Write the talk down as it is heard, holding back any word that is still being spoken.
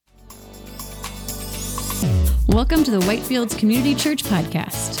Welcome to the Whitefields Community Church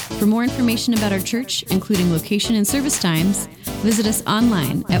Podcast. For more information about our church, including location and service times, visit us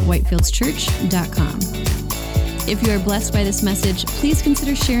online at whitefieldschurch.com. If you are blessed by this message, please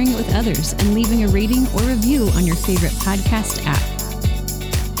consider sharing it with others and leaving a rating or review on your favorite podcast app.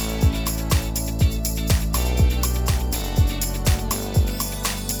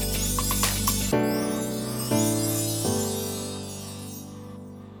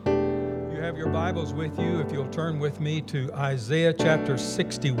 With you, if you'll turn with me to Isaiah chapter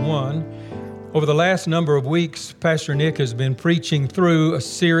 61. Over the last number of weeks, Pastor Nick has been preaching through a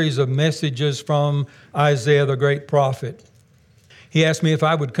series of messages from Isaiah, the great prophet. He asked me if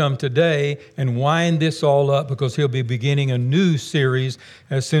I would come today and wind this all up because he'll be beginning a new series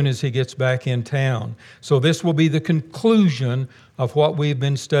as soon as he gets back in town. So this will be the conclusion of what we've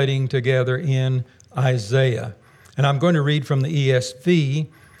been studying together in Isaiah. And I'm going to read from the ESV.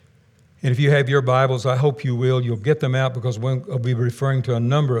 And if you have your Bibles, I hope you will. You'll get them out because we'll be referring to a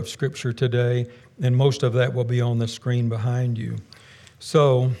number of Scripture today, and most of that will be on the screen behind you.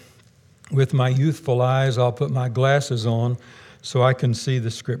 So, with my youthful eyes, I'll put my glasses on so I can see the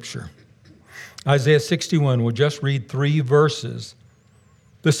Scripture. Isaiah 61, we'll just read 3 verses.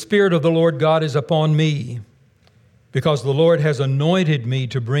 The Spirit of the Lord God is upon me, because the Lord has anointed me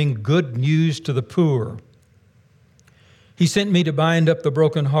to bring good news to the poor. He sent me to bind up the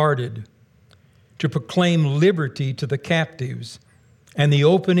brokenhearted, to proclaim liberty to the captives, and the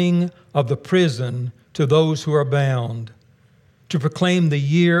opening of the prison to those who are bound, to proclaim the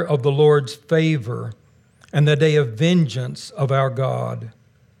year of the Lord's favor and the day of vengeance of our God,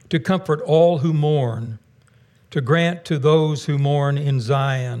 to comfort all who mourn, to grant to those who mourn in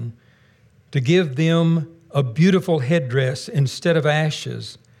Zion, to give them a beautiful headdress instead of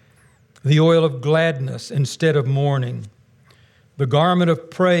ashes, the oil of gladness instead of mourning, the garment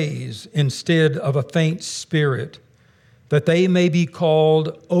of praise instead of a faint spirit, that they may be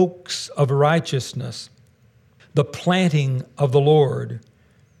called oaks of righteousness, the planting of the Lord,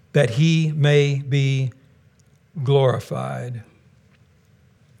 that he may be glorified.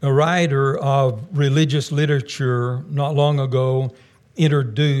 A writer of religious literature not long ago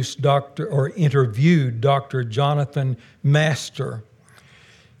interviewed Dr. Jonathan Master.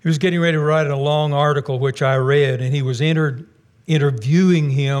 He was getting ready to write a long article, which I read, and he was interviewing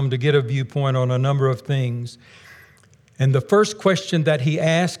him to get a viewpoint on a number of things. And the first question that he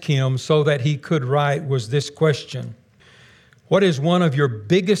asked him so that he could write was this question: what is one of your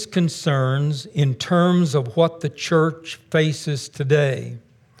biggest concerns in terms of what the church faces today?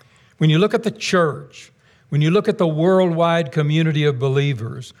 When you look at the church, when you look at the worldwide community of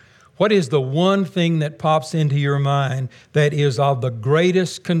believers, what is the one thing that pops into your mind that is of the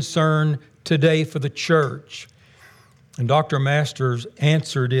greatest concern today for the church? And Dr. Masters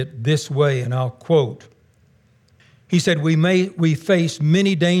answered it this way, and I'll quote. He said, we face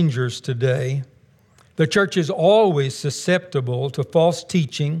many dangers today. The church is always susceptible to false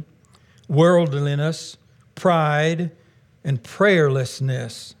teaching, worldliness, pride, and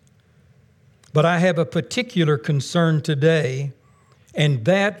prayerlessness. But I have a particular concern today, and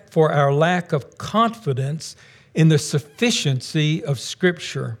that for our lack of confidence in the sufficiency of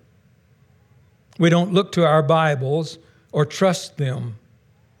Scripture. We don't look to our Bibles or trust them.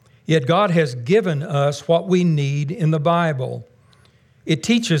 Yet God has given us what we need in the Bible. It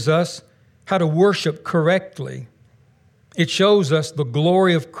teaches us how to worship correctly. It shows us the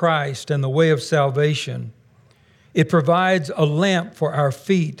glory of Christ and the way of salvation. It provides a lamp for our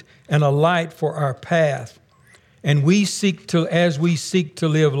feet and a light for our path. And as we seek to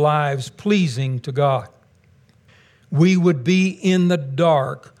live lives pleasing to God, we would be in the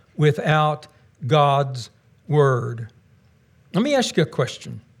dark without God's Word. Let me ask you a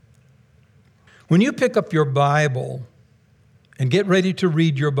question. When you pick up your Bible and get ready to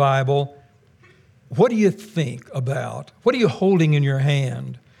read your Bible, what do you think about? What are you holding in your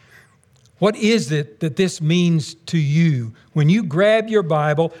hand? What is it that this means to you? When you grab your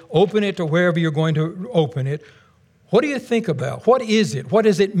Bible, open it to wherever you're going to open it, what do you think about? What is it? What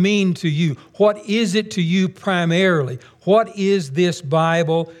does it mean to you? What is it to you primarily? What is this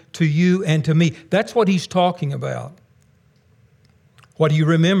Bible to you and to me? That's what he's talking about. What do you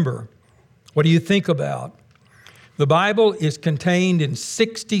remember? What do you think about? The Bible is contained in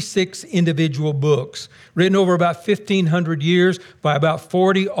 66 individual books, written over about 1,500 years by about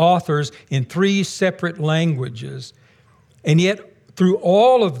 40 authors in 3 separate languages. And yet, through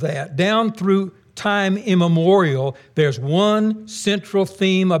all of that, down through time immemorial, there's one central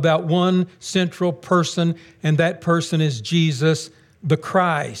theme about one central person, and that person is Jesus the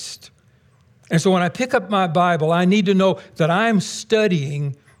Christ. And so when I pick up my Bible, I need to know that I'm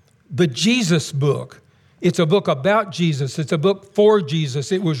studying the Jesus book. It's a book about Jesus. It's a book for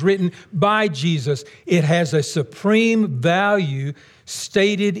Jesus. It was written by Jesus. It has a supreme value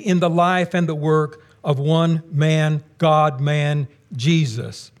stated in the life and the work of one man, God-man,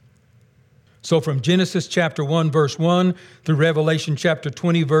 Jesus. So from Genesis chapter 1, verse 1 through Revelation chapter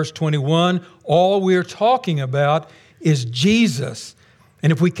 20, verse 21, all we're talking about is Jesus.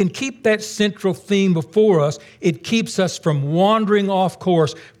 And if we can keep that central theme before us, it keeps us from wandering off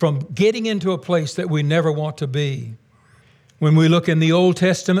course, from getting into a place that we never want to be. When we look in the Old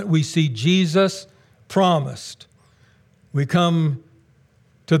Testament, we see Jesus promised. We come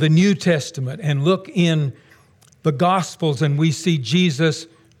to the New Testament and look in the Gospels and we see Jesus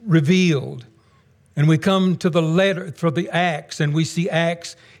revealed. And we come to the letter for the Acts and we see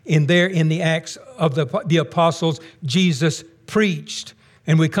Acts in the Acts of the Apostles, Jesus preached.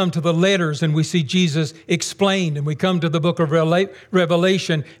 And we come to the letters and we see Jesus explained. And we come to the book of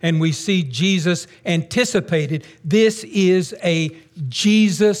Revelation and we see Jesus anticipated. This is a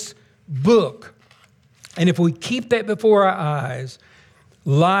Jesus book. And if we keep that before our eyes,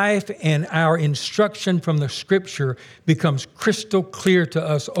 life and our instruction from the Scripture becomes crystal clear to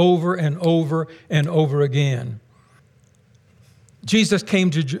us over and over and over again. Jesus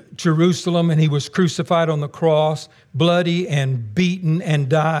came to Jerusalem and he was crucified on the cross, bloody and beaten and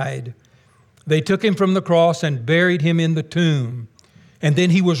died. They took him from the cross and buried him in the tomb. And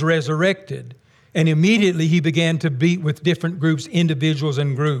then he was resurrected. And immediately he began to meet with different groups, individuals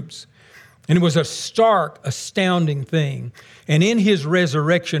and groups. And it was a stark, astounding thing. And in his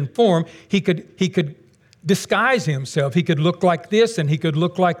resurrection form, he could disguise himself. He could look like this and he could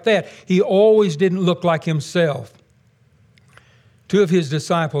look like that. He always didn't look like himself. Two of his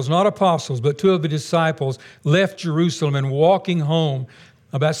disciples, not apostles, but two of the disciples left Jerusalem and walking home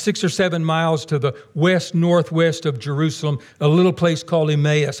about 6 or 7 miles to the northwest of Jerusalem, a little place called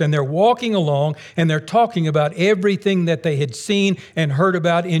Emmaus. And they're walking along and they're talking about everything that they had seen and heard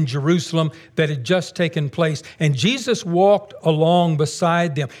about in Jerusalem that had just taken place. And Jesus walked along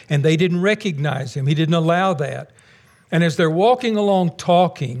beside them and they didn't recognize him. He didn't allow that. And as they're walking along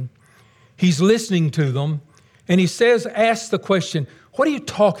talking, he's listening to them and he asks the question, "What are you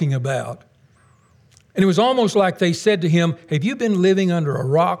talking about?" And it was almost like they said to him, "Have you been living under a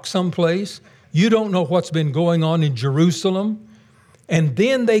rock someplace? You don't know what's been going on in Jerusalem?" And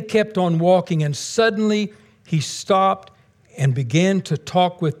then they kept on walking, and suddenly he stopped and began to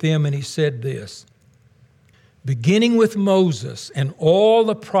talk with them, and he said this, "Beginning with Moses and all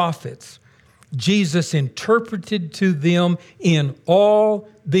the prophets, Jesus interpreted to them in all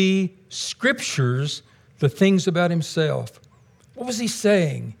the Scriptures the things about himself." What was he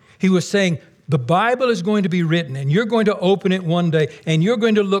saying? He was saying, the Bible is going to be written and you're going to open it one day and you're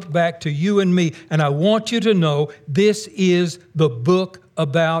going to look back to you and me. And I want you to know this is the book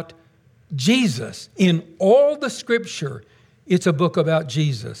about Jesus. In all the Scripture, it's a book about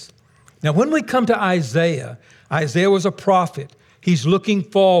Jesus. Now, when we come to Isaiah, Isaiah was a prophet. He's looking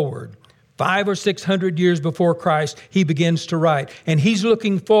forward. 500 or 600 years before Christ, he begins to write. And he's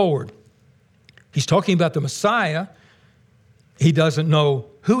looking forward. He's talking about the Messiah. He doesn't know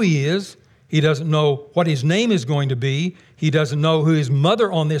who he is. He doesn't know what his name is going to be. He doesn't know who his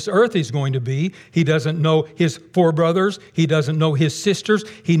mother on this earth is going to be. He doesn't know his four brothers. He doesn't know his sisters.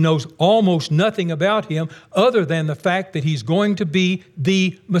 He knows almost nothing about him other than the fact that he's going to be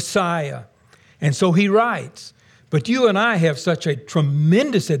the Messiah. And so he writes. But you and I have such a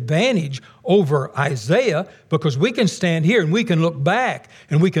tremendous advantage over Isaiah because we can stand here and we can look back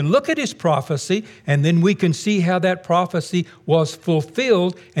and we can look at his prophecy and then we can see how that prophecy was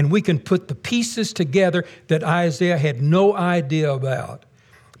fulfilled and we can put the pieces together that Isaiah had no idea about.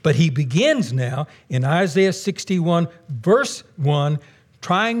 But he begins now in Isaiah 61 verse 1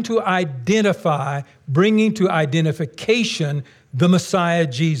 trying to identify, bringing to identification the Messiah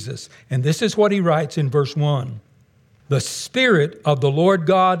Jesus. And this is what he writes in verse 1. The Spirit of the Lord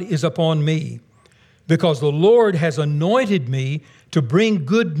God is upon me, because the Lord has anointed me to bring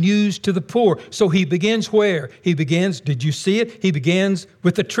good news to the poor. So he begins where? He begins, did you see it? He begins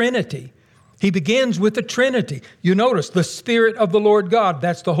with the Trinity. He begins with the Trinity. You notice the Spirit of the Lord God,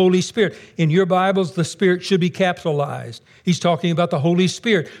 that's the Holy Spirit. In your Bibles, the Spirit should be capitalized. He's talking about the Holy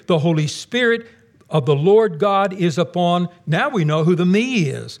Spirit. The Holy Spirit of the Lord God is upon, now we know who the me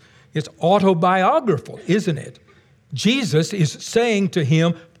is. It's autobiographical, isn't it? Jesus is saying to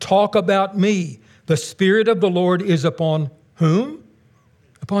him, talk about me. The Spirit of the Lord is upon whom?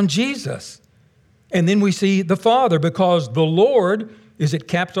 Upon Jesus. And then we see the Father, because the Lord, is it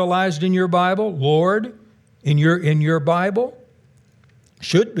capitalized in your Bible? Lord, in your Bible?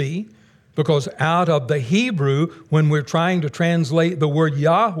 Should be. Because out of the Hebrew, when we're trying to translate the word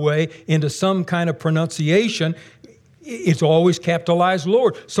Yahweh into some kind of pronunciation, it's always capitalized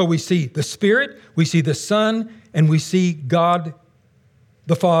Lord. So we see the Spirit, we see the Son, and we see God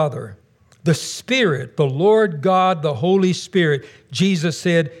the Father. The Spirit, the Lord God, the Holy Spirit, Jesus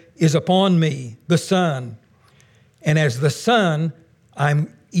said, is upon me, the Son. And as the Son,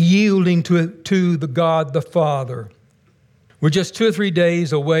 I'm yielding to the God the Father. We're just 2 or 3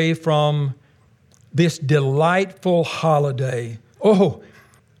 days away from this delightful holiday. Oh,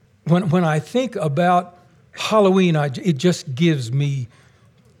 when I think about Halloween, it just gives me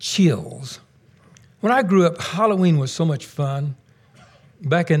chills. When I grew up, Halloween was so much fun.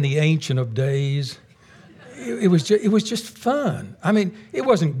 Back in the ancient of days, it was just fun. I mean, it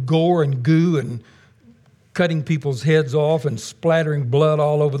wasn't gore and goo and cutting people's heads off and splattering blood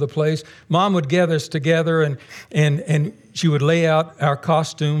all over the place. Mom would gather us together and she would lay out our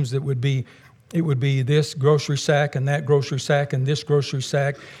costumes. It would be this grocery sack and that grocery sack and this grocery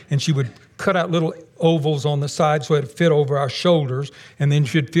sack. And she would cut out little ovals on the side so it would fit over our shoulders. And then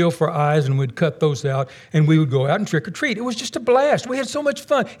she'd feel for eyes and we'd cut those out. And we would go out and trick or treat. It was just a blast. We had so much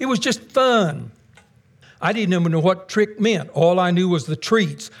fun. It was just fun. I didn't even know what trick meant. All I knew was the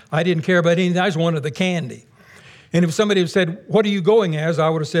treats. I didn't care about anything. I just wanted the candy. And if somebody had said, "What are you going as?" I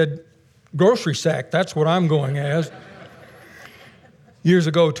would have said, "Grocery sack. That's what I'm going as." Years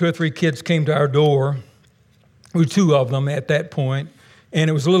ago, 2 or 3 kids came to our door. There were 2 of them at that point. And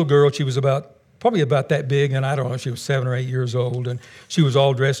it was a little girl. She was probably about that big. And I don't know, she was 7 or 8 years old. And she was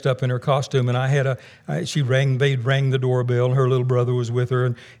all dressed up in her costume. And they rang the doorbell. And her little brother was with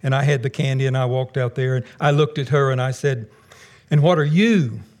her. And I had the candy. And I walked out there. And I looked at her and I said, "And what are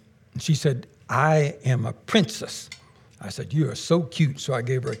you?" And she said, "I am a princess." I said, "You are so cute." So I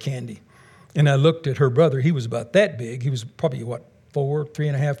gave her a candy. And I looked at her brother. He was about that big. He was probably, 3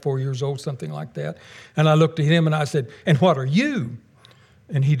 and a half, 4 years old, something like that. And I looked at him and I said, "And what are you?"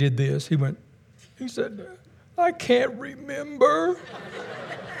 And he did this. He said, "I can't remember.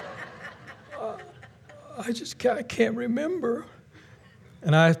 I can't remember."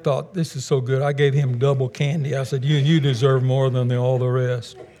 And I thought, this is so good. I gave him double candy. I said, you deserve more than all the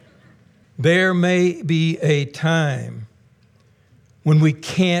rest. There may be a time when we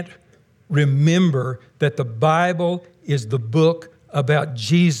can't remember that the Bible is the book about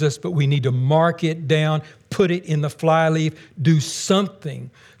Jesus, but we need to mark it down, put it in the flyleaf, do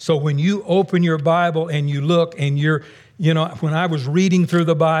something. So when you open your Bible and you look and when I was reading through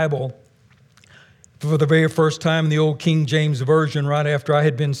the Bible for the very first time in the old King James Version, right after I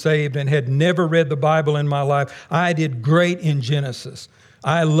had been saved and had never read the Bible in my life, I did great in Genesis.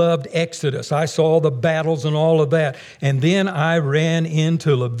 I loved Exodus. I saw the battles and all of that. And then I ran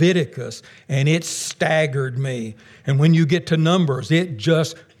into Leviticus, and it staggered me. And when you get to Numbers, it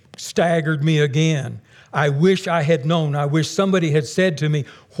just staggered me again. I wish I had known. I wish somebody had said to me,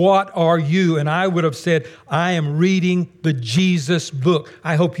 "What are you?" And I would have said, "I am reading the Jesus book."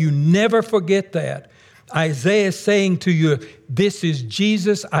 I hope you never forget that. Isaiah is saying to you, this is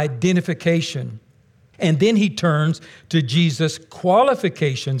Jesus' identification. And then he turns to Jesus'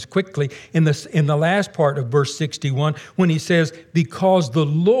 qualifications quickly in the last part of verse 61 when he says, "Because the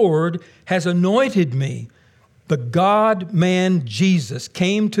Lord has anointed me." The God-man Jesus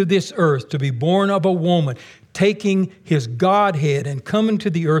came to this earth to be born of a woman, taking his Godhead and coming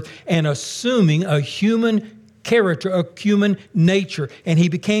to the earth and assuming a human character, a human nature. And he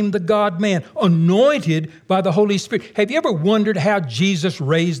became the God-man, anointed by the Holy Spirit. Have you ever wondered how Jesus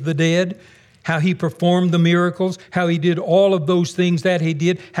raised the dead? How he performed the miracles, how he did all of those things that he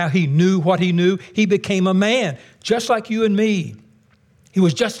did, how he knew what he knew. He became a man, just like you and me. He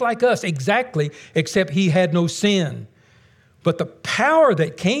was just like us, exactly, except he had no sin. But the power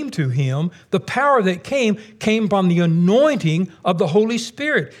that came to him, came from the anointing of the Holy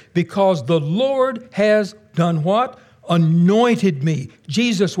Spirit, because the Lord has done what? Anointed me.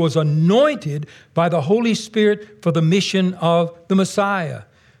 Jesus was anointed by the Holy Spirit for the mission of the Messiah.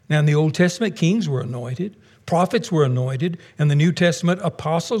 Now, in the Old Testament, kings were anointed, prophets were anointed, and the New Testament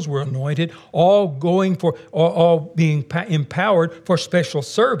apostles were anointed, all being empowered for special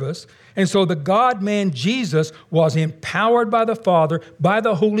service. And so the God-man Jesus was empowered by the Father, by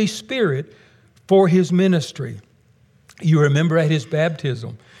the Holy Spirit, for his ministry. You remember at his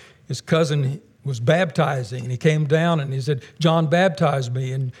baptism, his cousin was baptizing, and he came down and he said, "John baptized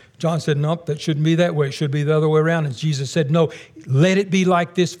me." And John said, "Nope, that shouldn't be that way. It should be the other way around." And Jesus said, "No, let it be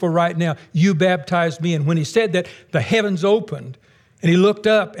like this for right now. You baptized me." And when he said that, the heavens opened, and he looked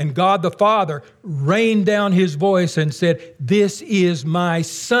up, and God the Father rained down his voice and said, "This is my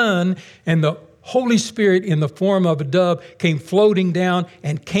Son." And the Holy Spirit in the form of a dove came floating down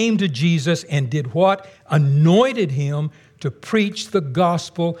and came to Jesus and did what? Anointed him to preach the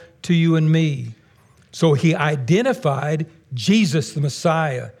gospel to you and me. So he identified Jesus the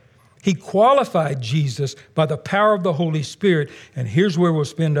Messiah. He qualified Jesus by the power of the Holy Spirit. And here's where we'll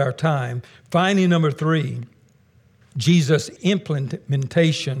spend our time. Finding number 3, Jesus'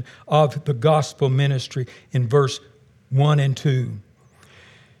 implementation of the gospel ministry in verse 1 and 2.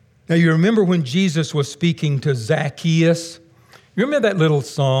 Now, you remember when Jesus was speaking to Zacchaeus? You remember that little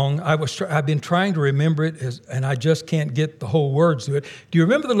song? I've been trying to remember it, and I just can't get the whole words to it. Do you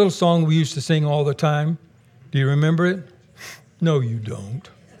remember the little song we used to sing all the time? Do you remember it? No, you don't.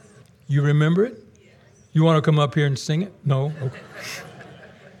 You remember it? You want to come up here and sing it? No? Okay.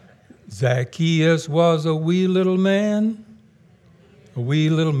 Zacchaeus was a wee little man. A wee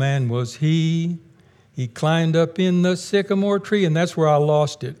little man was he. He climbed up in the sycamore tree, and that's where I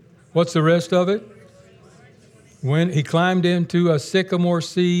lost it. What's the rest of it? When he climbed into a sycamore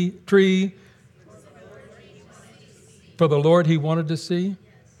tree for the Lord he wanted to see.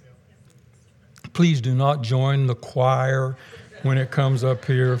 Please do not join the choir when it comes up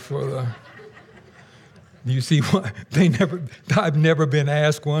here for the... You see, what? I've never been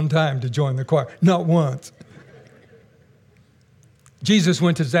asked one time to join the choir. Not once. Jesus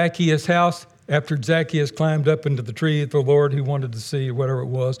went to Zacchaeus' house after Zacchaeus climbed up into the tree at the Lord he wanted to see, or whatever it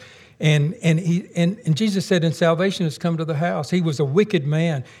was. And Jesus said, and salvation has come to the house. He was a wicked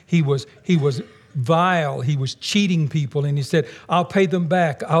man. He was vile. He was cheating people. And he said, I'll pay them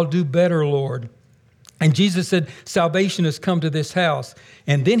back. I'll do better, Lord. And Jesus said, salvation has come to this house.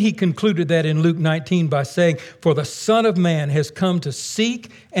 And then he concluded that in Luke 19 by saying, for the Son of Man has come to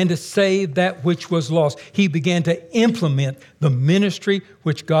seek and to save that which was lost. He began to implement the ministry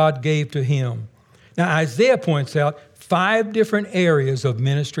which God gave to him. Now, Isaiah points out 5 different areas of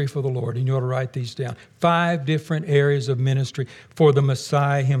ministry for the Lord. And you ought to write these down. 5 different areas of ministry for the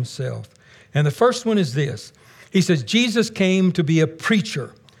Messiah himself. And the first one is this. He says, Jesus came to be a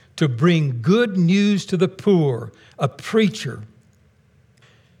preacher, to bring good news to the poor, a preacher.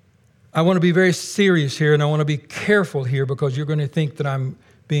 I want to be very serious here, and I want to be careful here because you're going to think that I'm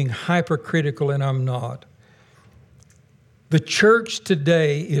being hypercritical, and I'm not. The church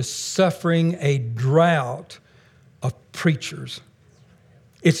today is suffering a drought of preachers.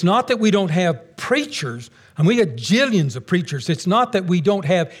 It's not that we don't have preachers, and we got jillions of preachers. It's not that we don't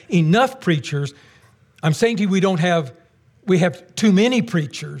have enough preachers. I'm saying to you, we have too many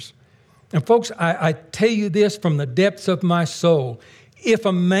preachers. And folks, I tell you this from the depths of my soul. If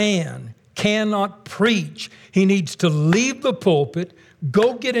a man cannot preach, he needs to leave the pulpit,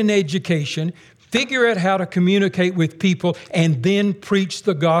 go get an education, figure out how to communicate with people, and then preach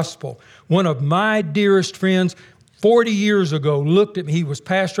the gospel. One of my dearest friends 40 years ago looked at me. He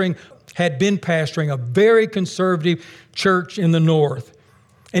had been pastoring a very conservative church in the north.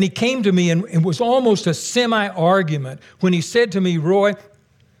 And he came to me, and it was almost a semi-argument when he said to me, Roy,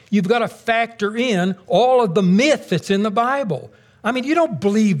 you've got to factor in all of the myth that's in the Bible. I mean, you don't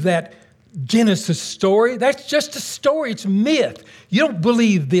believe that Genesis story. That's just a story. It's myth. You don't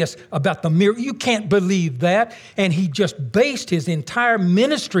believe this about the miracle. You can't believe that. And he just based his entire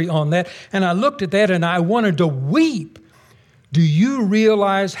ministry on that. And I looked at that and I wanted to weep. Do you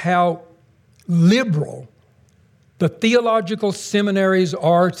realize how liberal the theological seminaries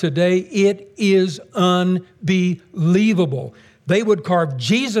are today? It is unbelievable. They would carve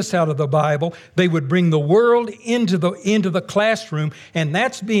Jesus out of the Bible. They would bring the world into the classroom, and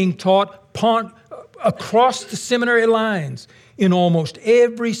that's being taught across the seminary lines in almost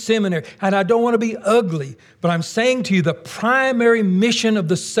every seminary. And I don't want to be ugly, but I'm saying to you, the primary mission of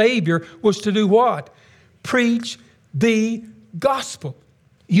the Savior was to do what? Preach the gospel.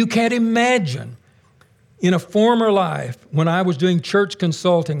 You can't imagine. In a former life, when I was doing church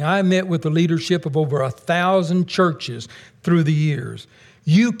consulting, I met with the leadership of over 1,000 churches through the years.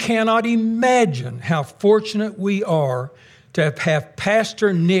 You cannot imagine how fortunate we are to have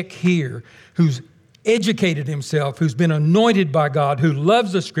Pastor Nick here, who's educated himself, who's been anointed by God, who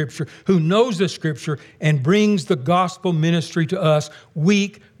loves the Scripture, who knows the Scripture, and brings the gospel ministry to us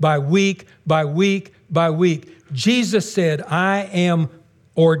week by week by week by week. Jesus said, I am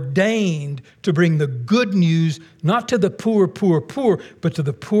ordained to bring the good news, not to the poor, but to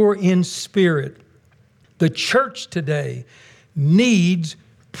the poor in spirit. The church today needs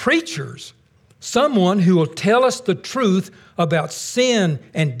preachers, someone who will tell us the truth about sin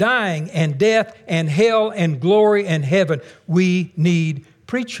and dying and death and hell and glory and heaven. We need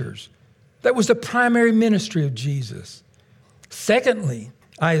preachers. That was the primary ministry of Jesus. Secondly,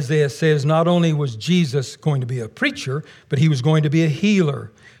 Isaiah says not only was Jesus going to be a preacher, but he was going to be a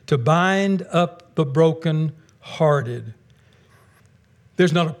healer, to bind up the brokenhearted.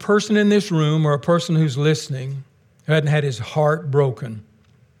 There's not a person in this room or a person who's listening who hadn't had his heart broken.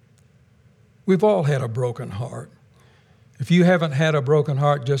 We've all had a broken heart. If you haven't had a broken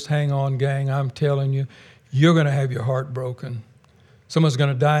heart, just hang on, gang. I'm telling you, you're going to have your heart broken. Someone's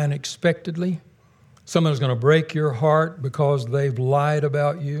going to die unexpectedly. Someone's going to break your heart because they've lied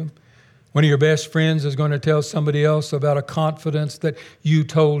about you. One of your best friends is going to tell somebody else about a confidence that you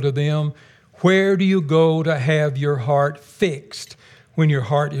told to them. Where do you go to have your heart fixed when your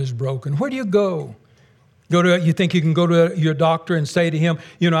heart is broken? Where do you go? You think you can go to your doctor and say to him,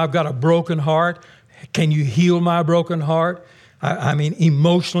 I've got a broken heart. Can you heal my broken heart? I mean,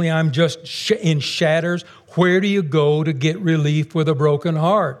 emotionally, I'm just in shatters. Where do you go to get relief with a broken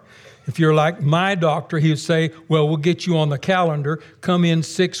heart? If you're like my doctor, he would say, well, we'll get you on the calendar. Come in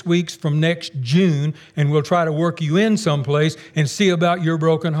 6 weeks from next June, and we'll try to work you in someplace and see about your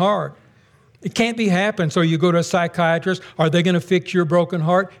broken heart. It can't be happening. So you go to a psychiatrist. Are they going to fix your broken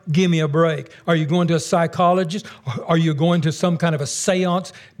heart? Give me a break. Are you going to a psychologist? Are you going to some kind of a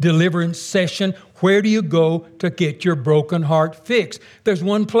seance deliverance session? Where do you go to get your broken heart fixed? There's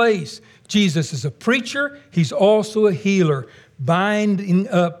one place. Jesus is a preacher. He's also a healer, binding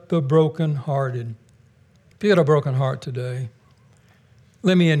up the brokenhearted. If you got a broken heart today,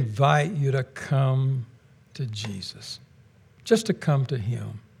 let me invite you to come to Jesus, just to come to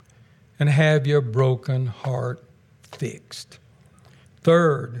him and have your broken heart fixed.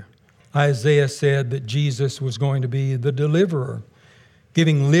 Third, Isaiah said that Jesus was going to be the deliverer,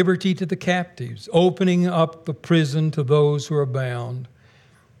 giving liberty to the captives, opening up the prison to those who are bound.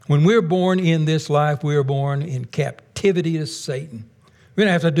 When we're born in this life, we are born in captivity to Satan. We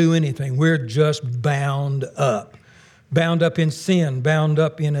don't have to do anything. We're just bound up. Bound up in sin, bound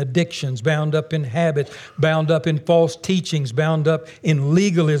up in addictions, bound up in habits, bound up in false teachings, bound up in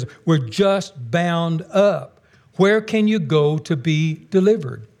legalism. We're just bound up. Where can you go to be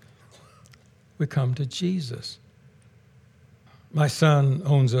delivered? We come to Jesus. My son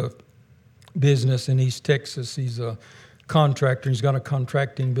owns a business in East Texas. He's a contractor. He's got a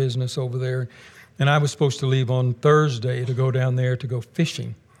contracting business over there. And I was supposed to leave on Thursday to go down there to go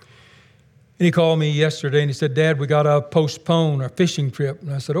fishing. And he called me yesterday and he said, Dad, we got to postpone our fishing trip.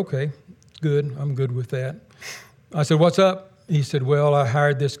 And I said, okay, good. I'm good with that. I said, what's up? He said, well, I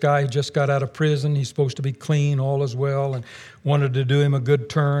hired this guy. He just got out of prison. He's supposed to be clean, all is well, and wanted to do him a good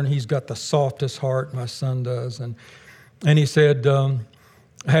turn. He's got the softest heart, my son does. And he said, I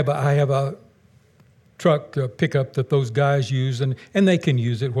have a truck pickup that those guys use, and they can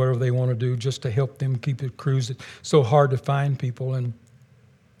use it whatever they want to do just to help them keep it cruising. It's so hard to find people. And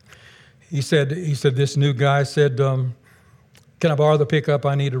he said this new guy said, can I borrow the pickup?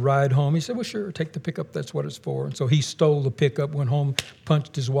 I need a ride home. He said, well, sure, take the pickup. That's what it's for. And so he stole the pickup, went home,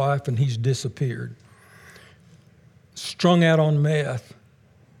 punched his wife, and he's disappeared. Strung out on meth.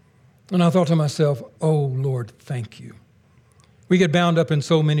 And I thought to myself, oh, Lord, thank you. We get bound up in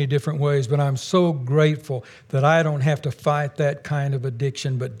so many different ways, but I'm so grateful that I don't have to fight that kind of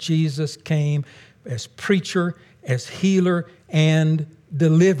addiction. But Jesus came as preacher, as healer, and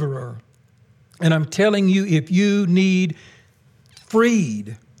deliverer. And I'm telling you, if you need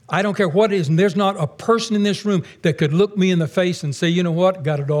freed, I don't care what it is, and there's not a person in this room that could look me in the face and say, you know what,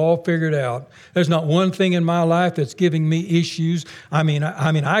 got it all figured out. There's not one thing in my life that's giving me issues. I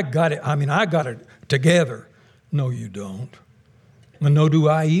got it together. No, you don't. And no, do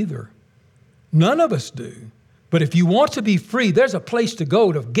I either. None of us do. But if you want to be free, there's a place to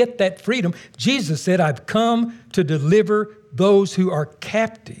go to get that freedom. Jesus said, I've come to deliver those who are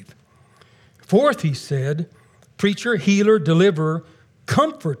captive. Fourth, he said, preacher, healer, deliverer,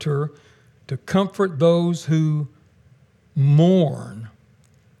 comforter, to comfort those who mourn.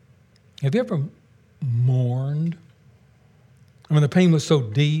 Have you ever mourned? I mean, the pain was so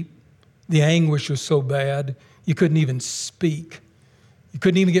deep, the anguish was so bad, you couldn't even speak. You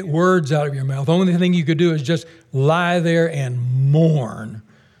couldn't even get words out of your mouth. The only thing you could do is just lie there and mourn.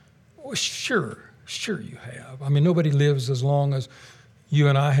 Well, sure you have. I mean, nobody lives as long as you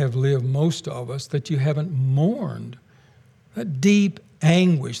and I have lived, most of us, that you haven't mourned. That deep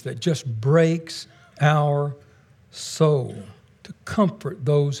anguish that just breaks our soul, to comfort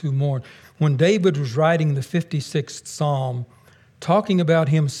those who mourn. When David was writing the 56th Psalm, talking about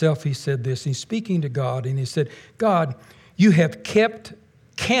himself, he said this. He's speaking to God, and he said, God, you have kept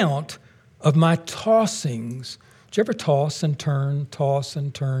count of my tossings. Did you ever toss and turn,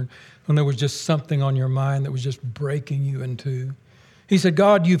 when there was just something on your mind that was just breaking you in two? He said,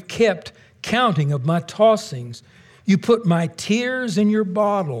 God, you've kept counting of my tossings. You put my tears in your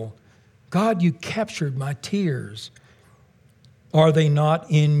bottle. God, you captured my tears. Are they not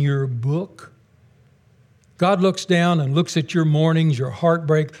in your book? God looks down and looks at your mournings, your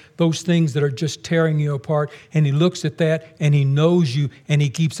heartbreak, those things that are just tearing you apart. And He looks at that and He knows you and He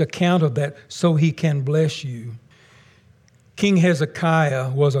keeps account of that so He can bless you. King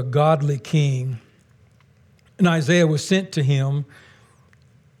Hezekiah was a godly king. And Isaiah was sent to him.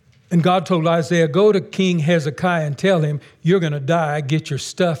 And God told Isaiah, go to King Hezekiah and tell him, you're going to die, get your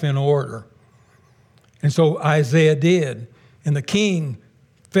stuff in order. And so Isaiah did. And the king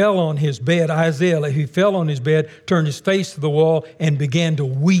fell on his bed. Isaiah, he fell on his bed, turned his face to the wall, and began to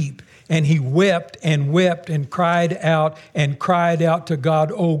weep. And he wept and wept and cried out to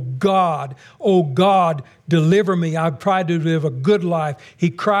God, oh God, deliver me. I've tried to live a good life. He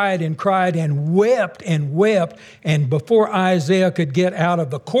cried and cried and wept and wept. And before Isaiah could get out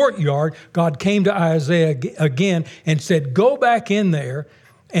of the courtyard, God came to Isaiah again and said, go back in there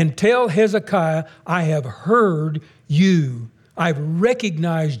and tell Hezekiah, I have heard you. I've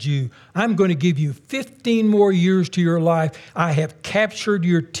recognized you. I'm going to give you 15 more years to your life. I have captured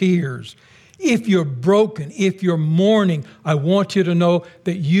your tears. If you're broken, if you're mourning, I want you to know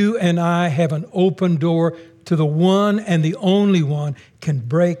that you and I have an open door to the one and the only one can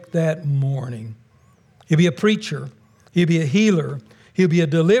break that mourning. He'll be a preacher. He'll be a healer. He'll be a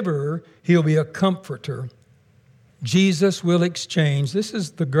deliverer. He'll be a comforter. Jesus will exchange. This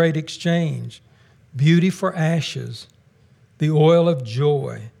is the great exchange. Beauty for ashes. The oil of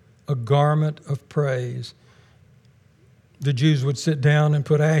joy, a garment of praise. The Jews would sit down and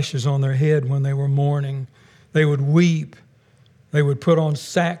put ashes on their head when they were mourning. They would weep. They would put on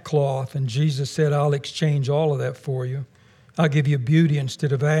sackcloth. And Jesus said, I'll exchange all of that for you. I'll give you beauty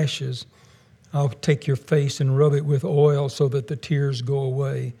instead of ashes. I'll take your face and rub it with oil so that the tears go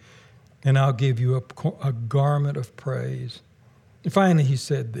away. And I'll give you a garment of praise. And finally, he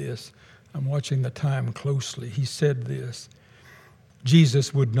said this. I'm watching the time closely. He said this.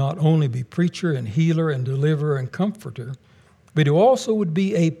 Jesus would not only be preacher and healer and deliverer and comforter, but he also would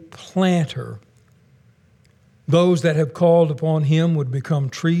be a planter. Those that have called upon him would become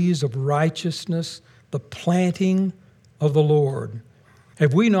trees of righteousness, the planting of the Lord.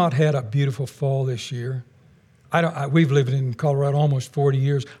 Have we not had a beautiful fall this year? We've lived in Colorado almost 40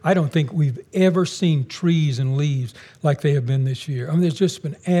 years. I don't think we've ever seen trees and leaves like they have been this year. I mean, it's just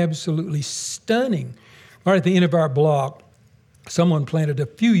been absolutely stunning. Right at the end of our block, someone planted a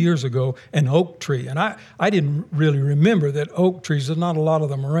few years ago an oak tree. And I didn't really remember that oak trees, there's not a lot of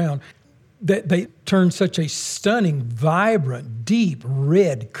them around, that they turn such a stunning, vibrant, deep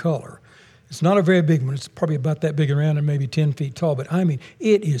red color. It's not a very big one. It's probably about that big around and maybe 10 feet tall. But I mean,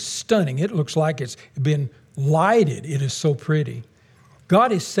 it is stunning. It looks like it's been lighted. It is so pretty.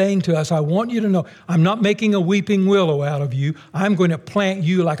 God is saying to us, I want you to know, I'm not making a weeping willow out of you. I'm going to plant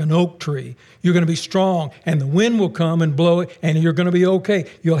you like an oak tree. You're going to be strong, and the wind will come and blow it, and you're going to be okay.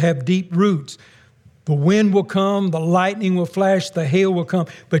 You'll have deep roots. The wind will come, the lightning will flash, the hail will come,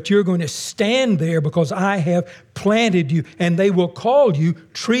 but you're going to stand there because I have planted you, and they will call you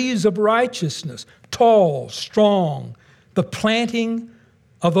trees of righteousness, tall, strong, the planting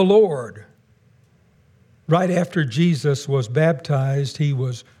of the Lord. Right after Jesus was baptized, he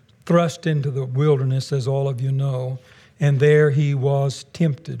was thrust into the wilderness, as all of you know, and there he was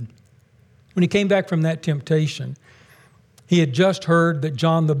tempted. When he came back from that temptation, he had just heard that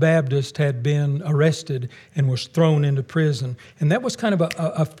John the Baptist had been arrested and was thrown into prison. And that was kind of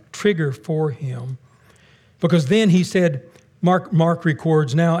a trigger for him. Because then he said, Mark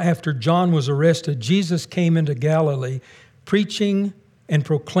records, now after John was arrested, Jesus came into Galilee preaching and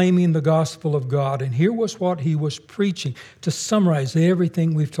proclaiming the gospel of God. And here was what he was preaching, to summarize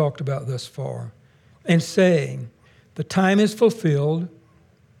everything we've talked about thus far. And saying, the time is fulfilled.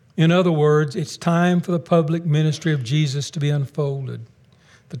 In other words, it's time for the public ministry of Jesus to be unfolded.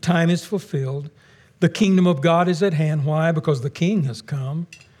 The time is fulfilled. The kingdom of God is at hand. Why? Because the King has come.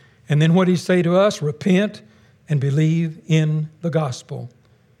 And then what did he say to us? Repent and believe in the gospel.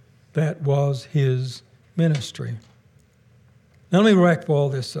 That was his ministry. Now let me wrap all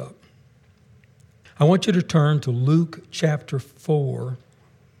this up. I want you to turn to Luke chapter 4,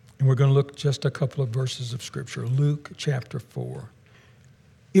 and we're going to look just a couple of verses of Scripture. Luke chapter 4.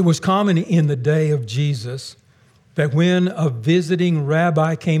 It was common in the day of Jesus that when a visiting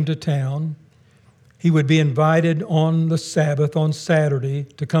rabbi came to town, he would be invited on the Sabbath, on Saturday,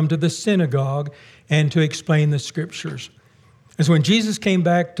 to come to the synagogue and to explain the Scriptures. And so when Jesus came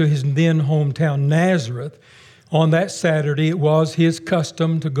back to his then hometown, Nazareth, on that Saturday, it was his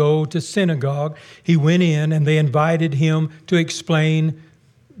custom to go to synagogue. He went in and they invited him to explain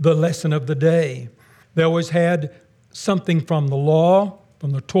the lesson of the day. They always had something from the law,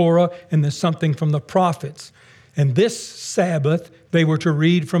 from the Torah, and then something from the prophets. And this Sabbath, they were to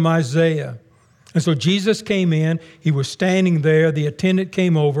read from Isaiah. And so Jesus came in, he was standing there, the attendant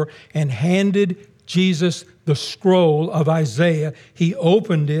came over and handed Jesus the scroll of Isaiah. He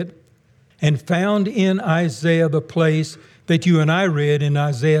opened it and found in Isaiah the place that you and I read in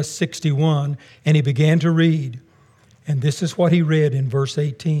Isaiah 61, and he began to read. And this is what he read in verse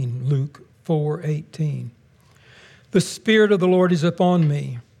 18, Luke 4:18. The Spirit of the Lord is upon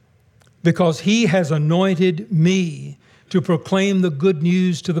me, because he has anointed me to proclaim the good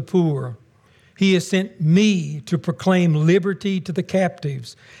news to the poor. He has sent me to proclaim liberty to the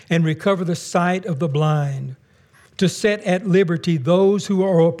captives and recover the sight of the blind, to set at liberty those who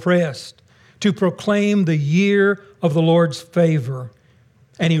are oppressed, to proclaim the year of the Lord's favor.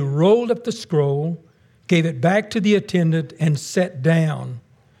 And he rolled up the scroll, gave it back to the attendant, and sat down.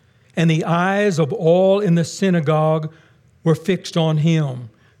 And the eyes of all in the synagogue were fixed on him.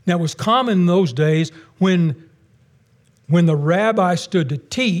 Now, it was common in those days when the rabbi stood to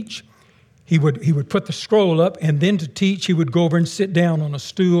teach, he would put the scroll up, and then to teach, he would go over and sit down on a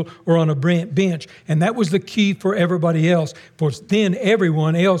stool or on a bench. And that was the key for everybody else, for then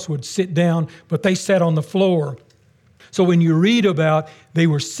everyone else would sit down, but they sat on the floor. So when you read about they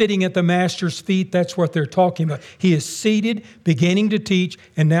were sitting at the master's feet, that's what they're talking about. He is seated, beginning to teach,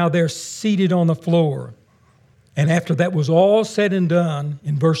 and now they're seated on the floor. And after that was all said and done,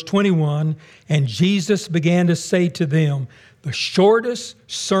 in verse 21, and Jesus began to say to them, the shortest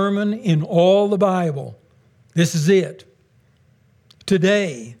sermon in all the Bible. This is it.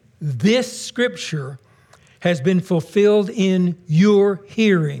 Today, this scripture has been fulfilled in your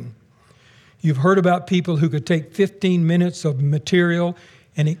hearing. You've heard about people who could take 15 minutes of material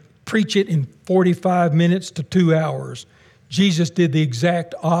and preach it in 45 minutes to 2 hours. Jesus did the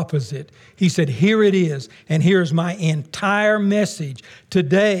exact opposite. He said, here it is, and here's my entire message.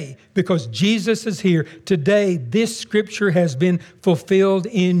 Today, because Jesus is here, today this scripture has been fulfilled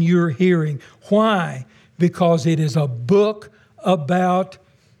in your hearing. Why? Because it is a book about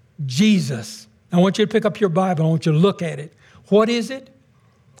Jesus. I want you to pick up your Bible. I want you to look at it. What is it?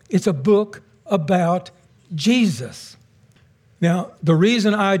 It's a book about Jesus. Now, the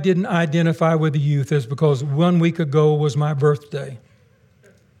reason I didn't identify with the youth is because 1 week ago was my birthday.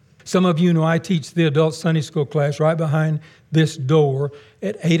 Some of you know I teach the adult Sunday school class right behind this door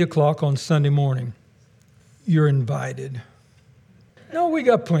at 8 o'clock on Sunday morning. You're invited. No, we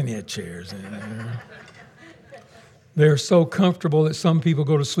got plenty of chairs in there. They're so comfortable that some people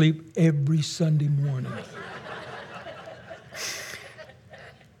go to sleep every Sunday morning.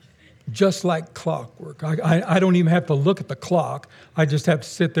 Just like clockwork. I don't even have to look at the clock. I just have to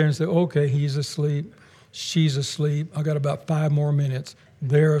sit there and say, okay, he's asleep, she's asleep. I got about 5 more minutes.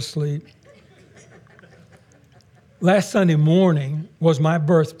 They're asleep. Last Sunday morning was my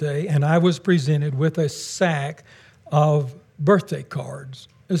birthday, and I was presented with a sack of birthday cards.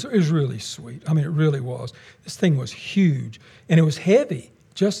 It was really sweet. I mean, it really was. This thing was huge, and it was heavy,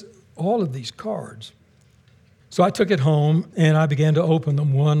 just all of these cards. So I took it home, and I began to open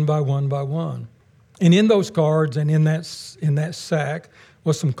them one by one by one. And in those cards and in that sack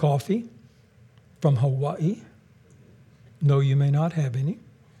was some coffee from Hawaii. No, you may not have any.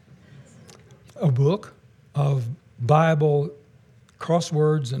 A book of Bible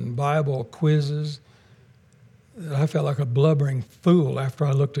crosswords and Bible quizzes. I felt like a blubbering fool after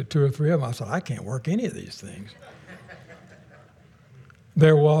I looked at 2 or 3 of them. I said, I can't work any of these things.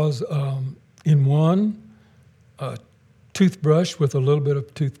 There was, in one, a toothbrush with a little bit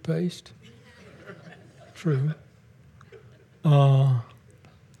of toothpaste. True.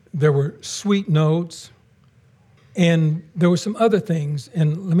 There were sweet notes. And there were some other things.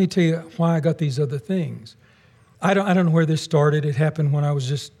 And let me tell you why I got these other things. I don't know where this started. It happened when I was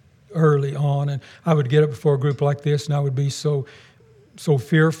just early on. And I would get up before a group like this, and I would be so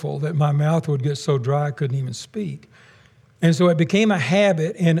fearful that my mouth would get so dry I couldn't even speak. And so it became a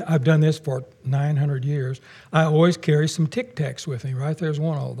habit, and I've done this for 900 years. I always carry some Tic Tacs with me. Right there's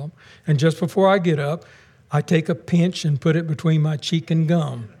one of them. And just before I get up, I take a pinch and put it between my cheek and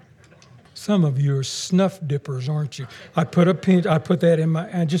gum. Some of you are snuff dippers, aren't you? I put that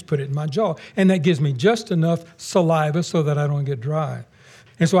I just put it in my jaw. And that gives me just enough saliva so that I don't get dry.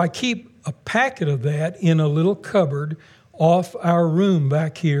 And so I keep a packet of that in a little cupboard off our room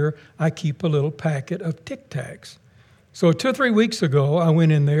back here. I keep a little packet of Tic Tacs. So 2 or 3 weeks ago, I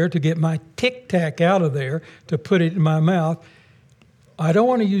went in there to get my Tic Tac out of there to put it in my mouth. I don't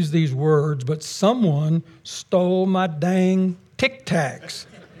want to use these words, but someone stole my dang Tic Tacs.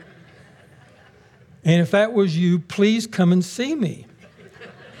 And if that was you, please come and see me.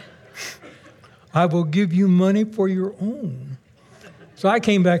 I will give you money for your own. So I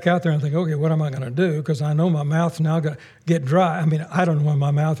came back out there and think, okay, what am I going to do? Because I know my mouth's now going to get dry. I mean, I don't know when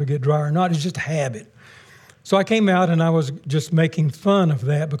my mouth will get dry or not. It's just a habit. So I came out and I was just making fun of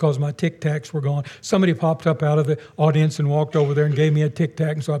that because my Tic Tacs were gone. Somebody popped up out of the audience and walked over there and gave me a Tic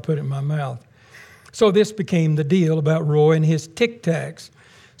Tac, and so I put it in my mouth. So this became the deal about Roy and his Tic Tacs.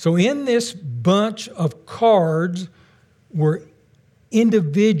 So in this bunch of cards were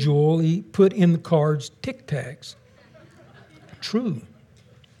individually put in the cards Tic Tacs. True.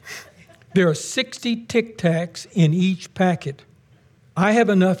 There are 60 Tic Tacs in each packet. I have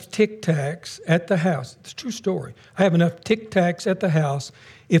enough Tic Tacs at the house. It's a true story. I have enough Tic Tacs at the house.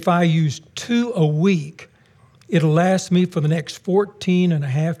 If I use 2 a week, it'll last me for the next 14 and a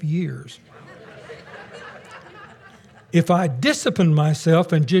half years. If I discipline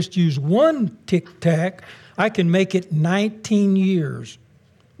myself and just use 1 Tic Tac, I can make it 19 years.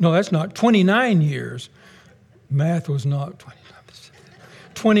 No, that's not, 29 years. Math was not 29.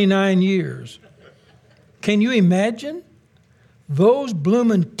 29 years. Can you imagine? Those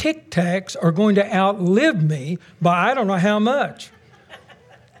bloomin' Tic Tacs are going to outlive me by I don't know how much.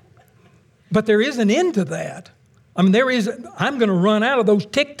 But there is an end to that. I mean, I'm going to run out of those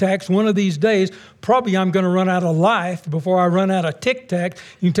Tic Tacs one of these days. Probably I'm going to run out of life before I run out of Tic Tacs.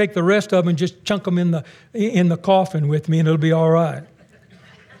 You can take the rest of them and just chunk them in the coffin with me and it'll be all right.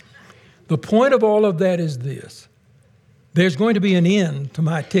 The point of all of that is this. There's going to be an end to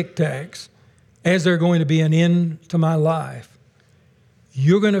my Tic Tacs as there's going to be an end to my life.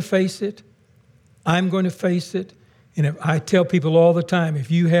 You're going to face it. I'm going to face it. And I tell people all the time, if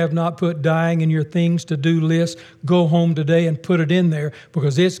you have not put dying in your things to do list, go home today and put it in there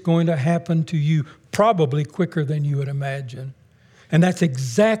because it's going to happen to you probably quicker than you would imagine. And that's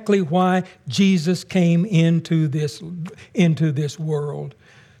exactly why Jesus came into this world.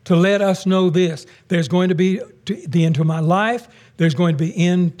 To let us know this. There's going to be the end to my life. There's going to be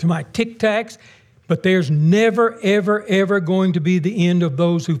end to my Tic Tacs. But there's never, ever, ever going to be the end of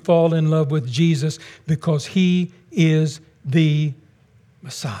those who fall in love with Jesus because He is the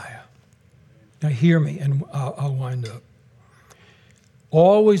Messiah. Now hear me and I'll wind up.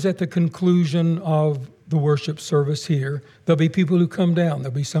 Always at the conclusion of the worship service here, there'll be people who come down.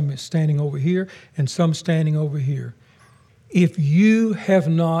 There'll be some standing over here and some standing over here. If you have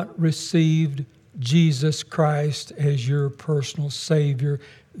not received Jesus Christ as your personal Savior,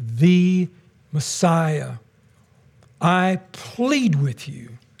 the Messiah, I plead with you,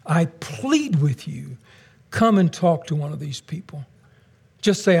 come and talk to one of these people.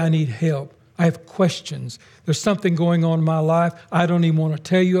 Just say, I need help. I have questions. There's something going on in my life. I don't even want to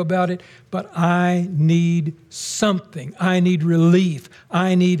tell you about it, but I need something. I need relief.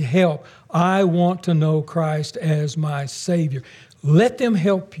 I need help. I want to know Christ as my Savior. Let them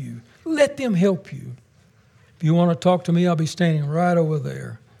help you. Let them help you. If you want to talk to me, I'll be standing right over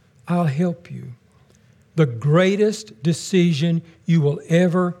there. I'll help you. The greatest decision you will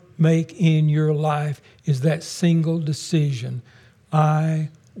ever make in your life is that single decision. I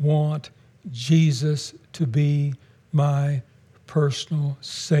want Jesus to be my personal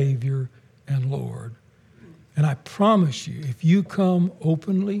Savior and Lord. And I promise you, if you come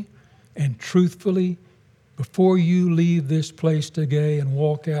openly and truthfully before you leave this place today and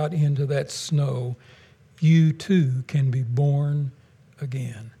walk out into that snow, you too can be born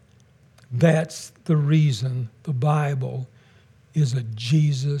again. That's the reason the Bible is a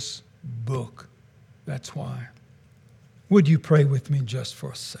Jesus book. That's why. Would you pray with me just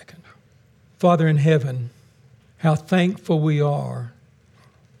for a second? Father in heaven, how thankful we are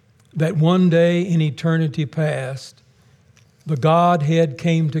that one day in eternity past, the Godhead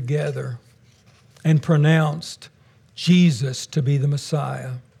came together and pronounced Jesus to be the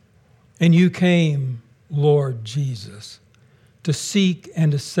Messiah. And you came, Lord Jesus, to seek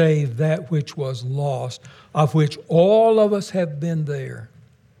and to save that which was lost, of which all of us have been there.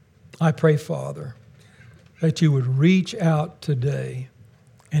 I pray, Father, that you would reach out today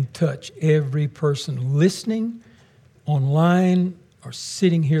and touch every person listening, online, or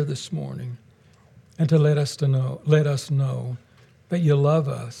sitting here this morning, and to let us know that you love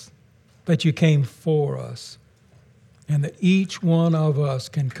us, that you came for us, and that each one of us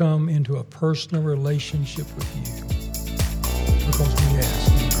can come into a personal relationship with you, because we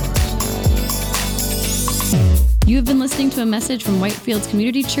ask in Christ. You have been listening to a message from Whitefields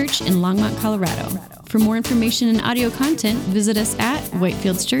Community Church in Longmont, Colorado. For more information and audio content, visit us at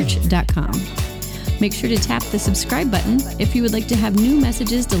whitefieldschurch.com. Make sure to tap the subscribe button if you would like to have new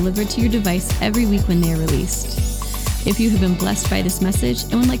messages delivered to your device every week when they are released. If you have been blessed by this message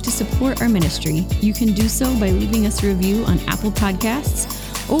and would like to support our ministry, you can do so by leaving us a review on Apple Podcasts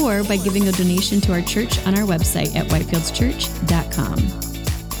or by giving a donation to our church on our website at whitefieldschurch.com.